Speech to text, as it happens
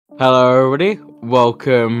Hello everybody,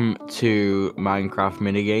 welcome to Minecraft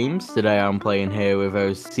Minigames. Today I'm playing here with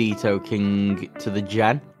Ositokingen to the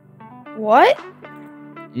Gen. What?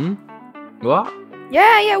 What?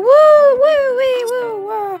 Yeah,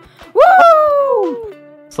 woo!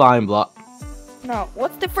 Slime block. No,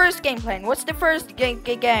 what's the first game plan? What's the first game?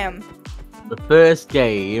 The first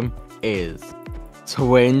game is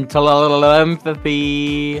Twin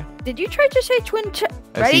Telepathy. Did you try to say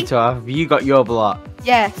Ready? Osito, have you got your block?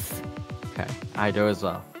 Yes. Okay, I do as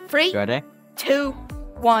well. 3, You ready? 2,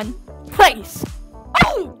 1, place!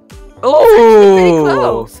 Oh! Pretty Oh!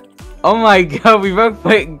 close. Oh my god, we both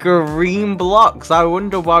picked green blocks. I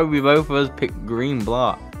wonder why we both of us picked green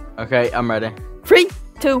block. Okay, I'm ready. 3,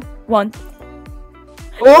 2, 1.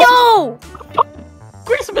 Oh! No!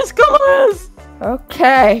 Christmas colors!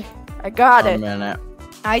 Okay, I got it. A minute.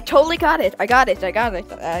 I totally got it. I got it.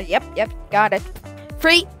 Yep, got it.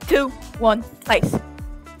 3, 2, 1, place.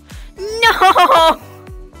 No!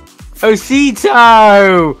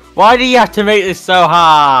 Osito! Why do you have to make this so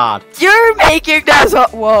hard? You're making this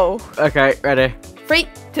up. Whoa. Okay, ready. 3,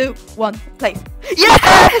 2, 1, place.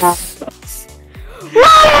 Yes! Woo!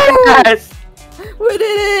 Yes! We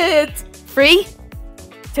did it! 3,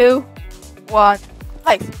 2, 1,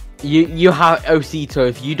 place. You have Osito.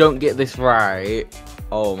 If you don't get this right,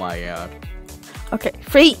 oh my god. Okay,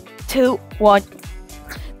 3, 2, 1.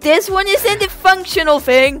 This one is in the functional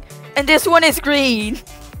thing, and this one is green.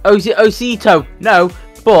 Osito, no,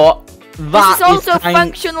 but that This is also kind...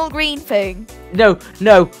 functional green thing. No,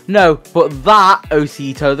 but that,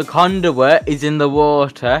 Osito, the conduit is in the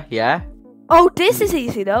water, yeah? Oh, this is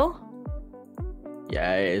easy though.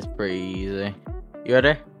 Yeah, it is pretty easy. You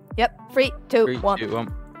ready? Yep, 3, 2, 3, 1. 2,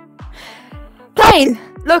 1. Plane!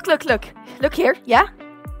 Look here, yeah?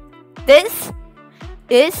 This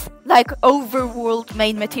is like overworld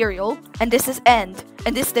main material, and this is end.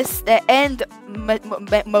 And this is the end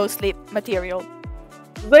mostly material.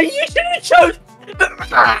 But you should have chose...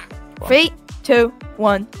 3, 2,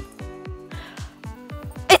 1.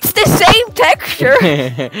 It's the same texture!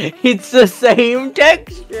 It's the same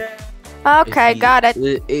texture! Okay, got it.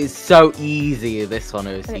 It's so easy, this one,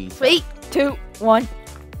 Okay, Osito. 3, 2, 1.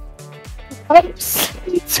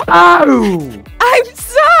 Osito! I'm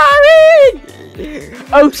sorry!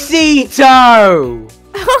 Osito!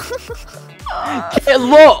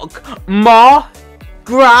 Look! Moss,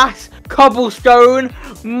 grass, cobblestone,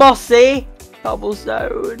 mossy,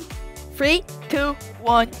 cobblestone. 3, 2,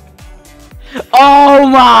 1. Oh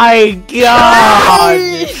my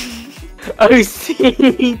god!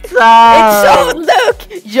 Osito! It's so, look!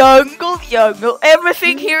 Jungle.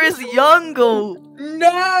 Everything here is jungle.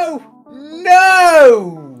 No!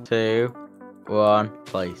 2, 1,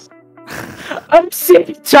 place.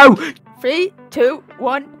 Osito! 3, 2,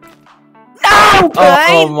 1. No,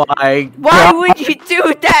 Plane! Oh my god! Why would you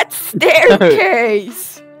do that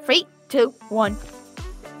staircase? 3, 2, 1.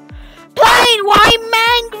 Plane,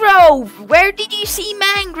 why mangrove? Where did you see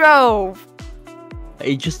mangrove?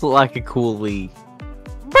 It just looked like a cool leaf.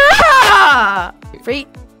 Bruh! 3,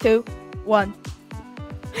 2, 1.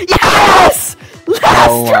 Yes!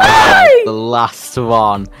 Last try! The last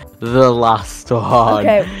one. The last one.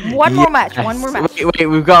 Okay, one more match. Wait,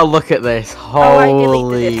 we've got to look at this. I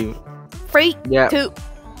deleted Holy. 3, Yeah. 2,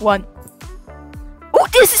 1. Oh,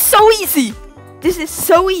 this is so easy! This is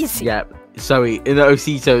so easy. Yeah. Sorry, in the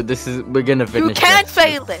Osito, we're gonna finish. You can't this.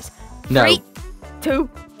 fail this. No. 3, 2,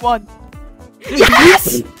 1.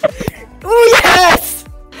 Yes! Oh, yes!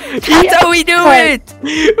 That's how we do it!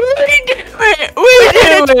 We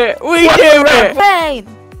do it! Fine.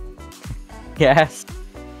 Yes.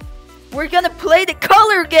 We're gonna play the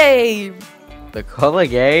color game. The color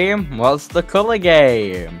game? What's the color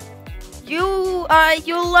game? You'll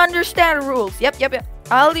understand the rules. Yep.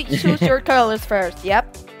 I'll choose your colors first.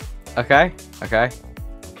 Yep. Okay. Okay.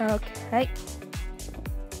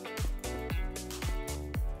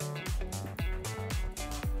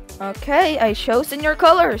 Okay, I chosen your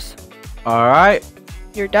colors. Alright.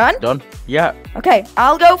 You're done? Done. Yeah. Okay,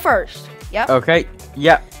 I'll go first. Yep. Okay.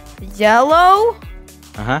 Yeah. Yellow,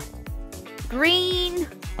 Uh-huh. green,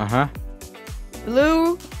 Uh-huh.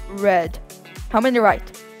 blue, red. How many right?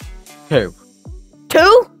 2.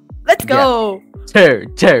 2? Let's go.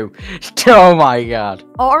 2. Oh my god.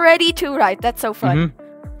 Already 2 right. That's so fun.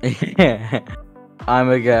 I'm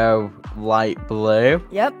gonna go light blue,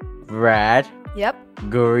 Yep. red, Yep.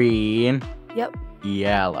 green, Yep.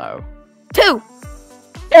 yellow. 2.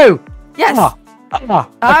 2. Yes. I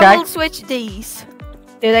I will switch these.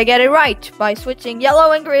 Did I get it right by switching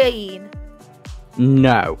yellow and green?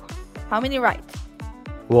 No. How many right?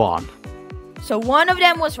 1. So one of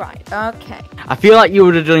them was right. Okay. I feel like you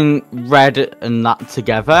would have done red and that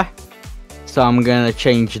together. So I'm gonna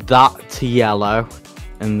change that to yellow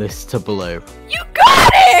and this to blue. You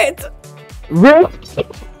got it! Really?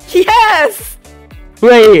 Yes!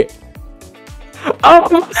 Wait. Oh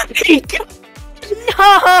my god.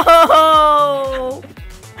 No!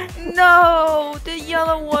 No! The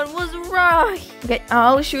yellow one was right. Okay,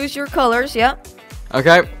 I'll choose your colors, yeah.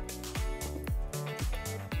 Okay.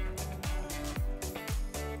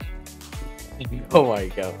 Oh my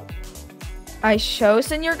god. I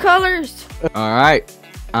chosen your colors. Alright.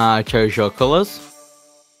 I chose your colors.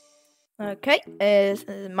 Okay, is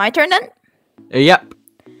my turn then? Yep.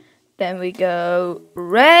 Then we go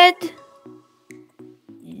red,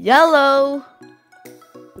 yellow,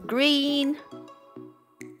 green,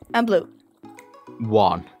 and blue.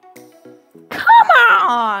 1. Come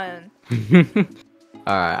on!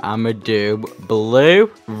 Alright, I'm gonna do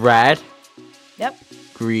blue, red, Yep.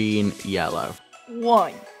 green, yellow.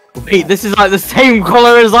 1. Wait, this is like the same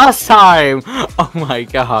color as last time! Oh my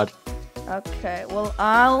god. Okay, well,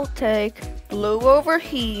 I'll take blue over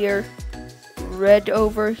here, red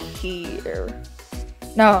over here.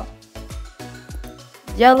 No.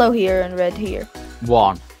 Yellow here and red here.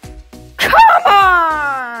 1. Come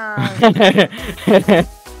on!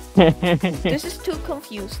 This is too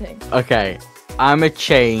confusing. Okay, I'm gonna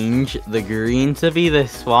change the green to be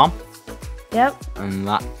this one, Yep. and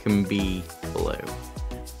that can be blue.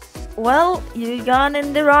 Well, you gone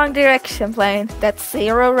in the wrong direction, Plane. That's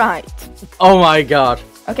 0 right. Oh my god.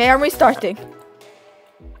 Okay, I'm restarting.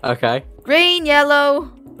 Okay. Green,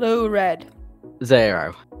 yellow, blue, red.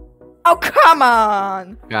 0. Oh, come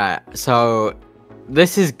on! Right, so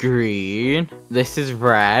this is green, this is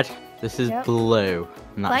red, this is Yep. blue,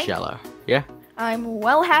 and that's Blank. yellow. Yeah? I'm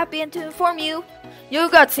well happy to inform you, you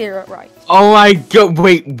got 0 right. Oh my god,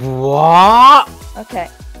 wait, what? Okay.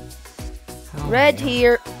 Oh Red my God.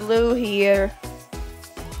 here, blue here,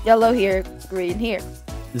 yellow here, green here.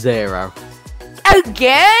 0.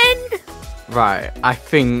 Again? Right, I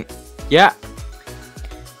think, yeah.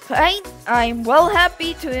 Fine, I'm well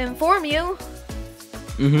happy to inform you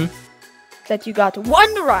that you got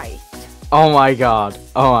 1 right. Oh my god,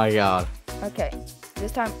 oh my god. Okay,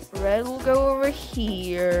 this time red will go over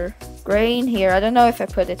here, green here. I don't know if I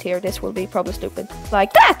put it here, this will be probably stupid.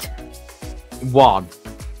 Like that! 1.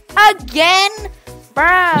 Again?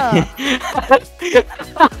 Bruh!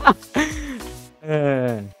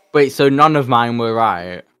 Wait, so none of mine were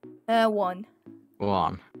right? 1.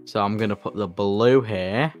 1. So I'm gonna put the blue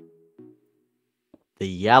here, the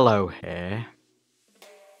yellow here,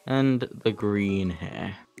 and the green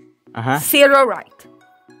here. 0 right.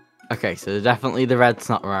 Okay, so definitely the red's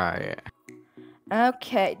not right.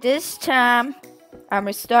 Okay, this time I'm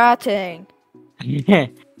restarting. Yeah.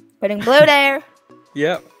 Putting blue there,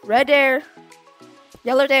 Yep. red there,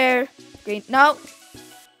 yellow there, green. No.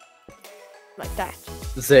 Like that.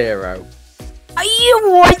 0.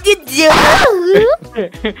 What did you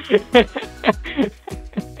do?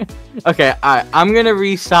 Okay, I'm gonna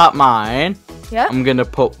restart mine. Yeah. I'm gonna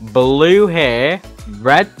put blue here,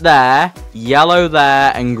 red there, yellow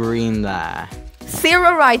there, and green there.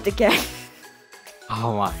 0 right again.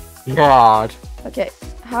 Oh my god. Okay,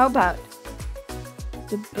 how about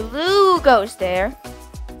the blue goes there,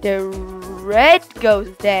 the red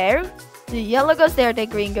goes there, the yellow goes there, the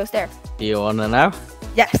green goes there. Do you wanna know?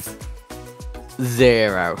 Yes.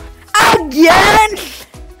 0. Again?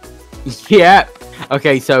 Yep.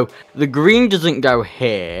 Okay, so the green doesn't go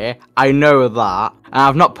here. I know that. And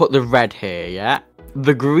I've not put the red here yet.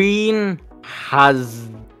 The green has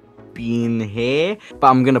been here, but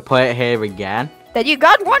I'm gonna put it here again. Then you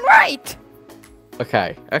got 1 right.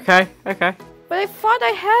 Okay. But I thought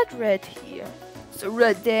I had red here. So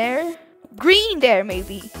red there, green there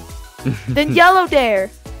maybe. Then yellow there.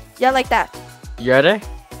 Yeah, like that. You ready?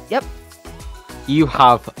 Yep. You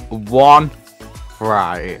have 1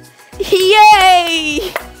 right.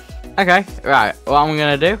 Yay! Okay, right. What I'm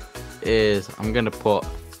gonna do is I'm gonna put.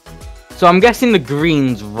 So I'm guessing the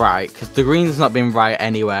green's right because the green's not been right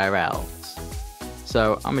anywhere else.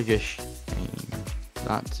 So I'm gonna just change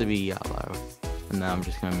that to be yellow, and then I'm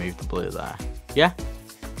just gonna move the blue there. Yeah.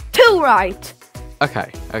 2 right.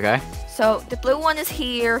 Okay. So the blue one is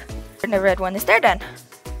here, and the red one is there then.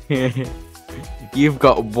 You've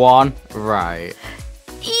got 1 right.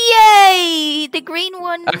 Yay! The green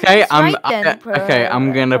one. Okay, is right then,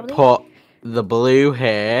 I'm gonna probably. put the blue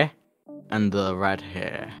here and the red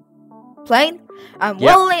here. Plain. I'm Yep.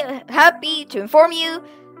 well happy to inform you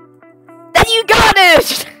that you got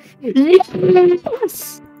it.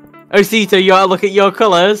 Yes! Osito, you gotta look at your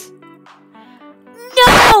colours.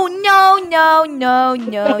 No,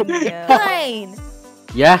 No. Fine.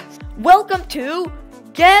 Yeah. Welcome to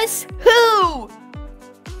Guess Who?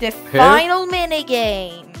 The final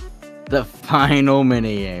minigame. The final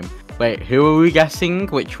minigame. Wait, who are we guessing?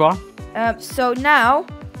 Which one? So now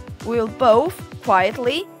we'll both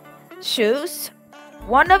quietly choose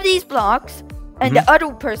one of these blocks, and the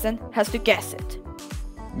other person has to guess it.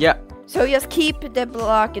 Yeah. So just keep the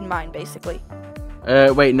block in mind, basically.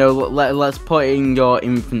 Wait, no. Let's put it in your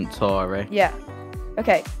inventory. Yeah.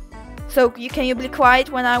 Okay. So can you be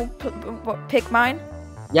quiet when I pick mine?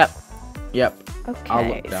 Yep. Okay. I'll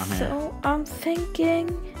look down here. So I'm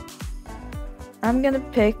thinking I'm gonna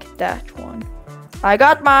pick that one. I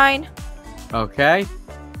got mine. Okay.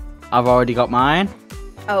 I've already got mine.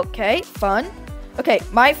 Okay. Fun. Okay.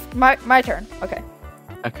 My turn. Okay.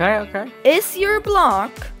 Okay. Is your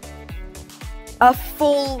block a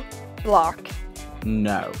full block?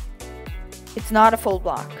 No. It's not a full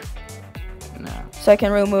block. No. So I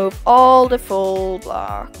can remove all the full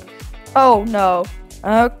block. Oh no.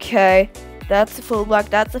 Okay. That's a full block.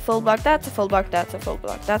 That's a full block. That's a full block. That's a full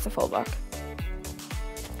block. That's a full block.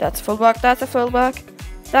 That's a full block. That's a full block.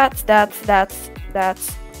 That's.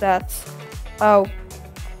 Oh.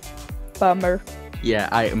 Bummer. Yeah,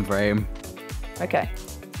 item frame. Okay.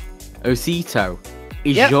 Osito,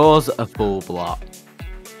 is Yep. yours a full block?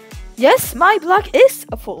 Yes, my block is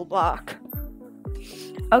a full block.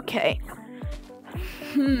 Okay.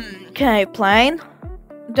 Okay, plane.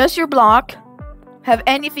 Does your block have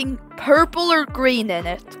anything purple or green in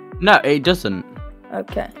it? No, it doesn't.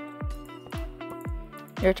 Okay.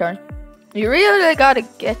 Your turn. You really gotta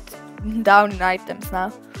get down in items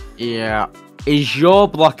now. Yeah. Is your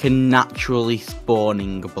block a naturally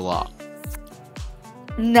spawning block?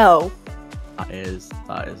 No. That is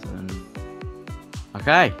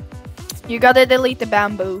okay. You gotta delete the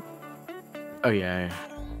bamboo. Oh yeah.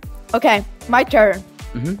 Okay, my turn.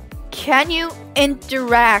 Mhm. Can you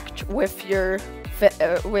interact with your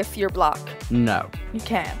block? No. You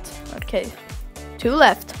can't. Okay. 2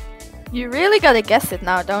 left. You really gotta guess it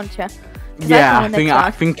now, don't you? Yeah,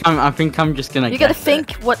 I think I'm just gonna. You gotta guess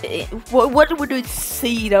think it. what would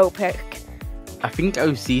Osito pick? I think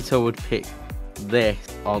Osito would pick this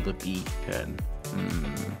or the beacon.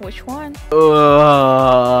 Which one?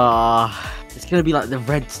 It's gonna be like the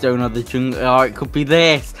redstone or the jungle. Oh, it could be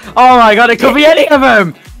this. Oh my god, it could be any of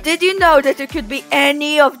them. Did you know that it could be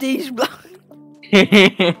any of these blocks?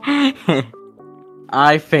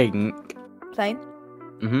 I think. Plane?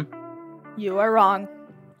 Mhm. You are wrong.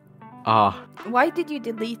 Ah. Why did you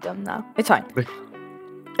delete them now? It's fine.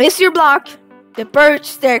 Is your block the birch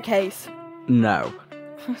staircase? No.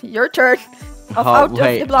 Your turn. Out of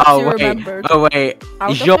the blocks you remembered. Oh wait.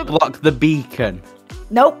 Out Is of your the- block the beacon?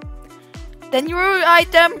 Nope. Then your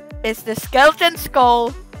item is the skeleton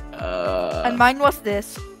skull, and mine was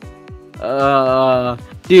this.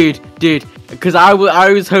 Dude, because I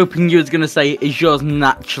was hoping you was gonna say, is yours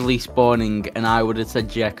naturally spawning, and I would have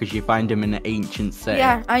said yeah, because you find them in an ancient city.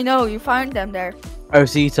 Yeah, I know, you found them there.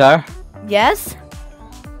 Osito, Yes?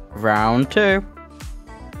 round 2.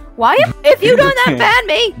 Why? If you don't unban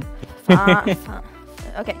me! Fine.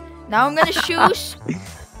 Okay, now I'm gonna choose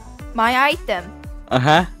my item.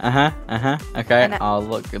 Okay, And I'll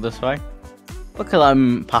look this way. Look at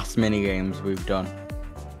them past mini games we've done.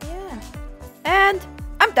 Yeah. And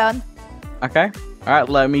I'm done. Okay. Alright,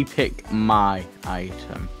 let me pick my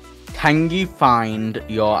item. Can you find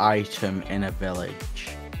your item in a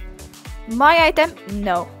village? My item?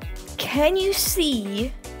 No. Can you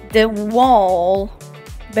see the wall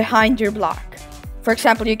behind your block? For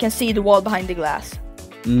example, you can see the wall behind the glass.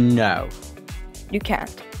 No. You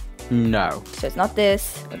can't. No. So it's not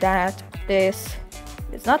this, or that, this.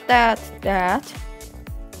 It's not that, that.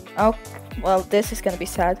 Oh, well, this is gonna be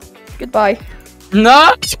sad. Goodbye.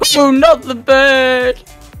 No! Not the bird!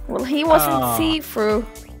 Well, he wasn't see-through.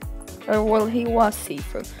 Or, well, he was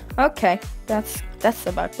see-through. Okay, that's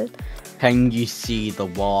about it. Can you see the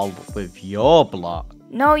wall with your block?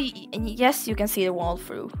 No, yes, you can see the wall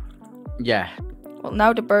through. Yeah. Well,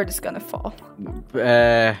 now the bird is gonna fall.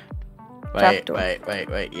 Wait,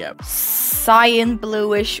 Trapdoor. yep. Cyan,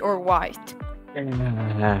 bluish, or white?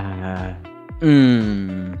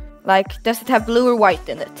 Like, does it have blue or white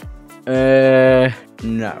in it?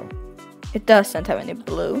 No. It doesn't have any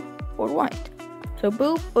blue or white. So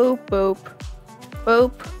boop, boop, boop.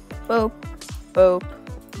 Boop, boop, boop,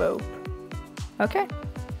 boop. Okay.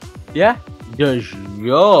 Yeah? Does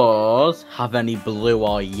yours have any blue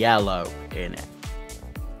or yellow in it?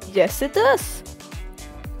 Yes, it does.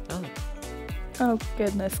 Oh. Oh,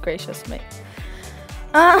 goodness gracious me.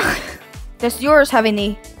 Does yours have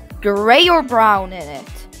any gray or brown in it?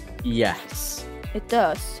 Yes. It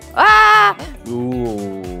does. Ah!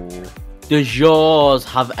 Ooh. Does yours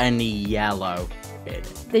have any yellow in it?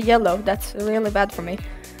 The yellow. That's really bad for me.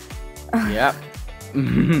 Yep.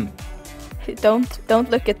 Don't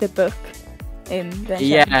look at the book. In the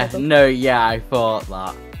Yeah. book. No. Yeah. I thought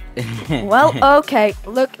that. Well, okay.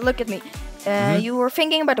 Look at me. You were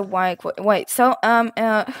thinking about the white. Wait. So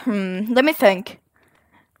let me think.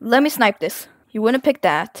 Let me snipe this. You wouldn't pick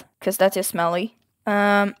that because that is smelly.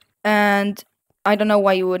 And I don't know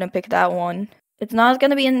why you wouldn't pick that one. It's not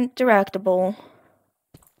gonna be interactable.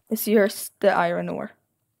 Is yours the iron ore?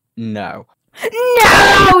 No.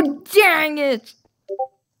 No! Dang it!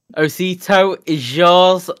 Osito, is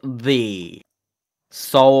yours the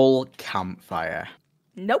soul campfire?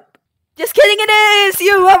 Nope. Just kidding, it is!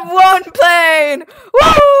 You have one plane!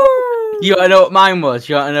 Woo! You wanna know what mine was?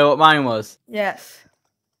 You wanna know what mine was? Yes.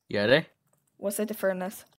 You ready? Was it the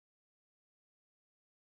furnace?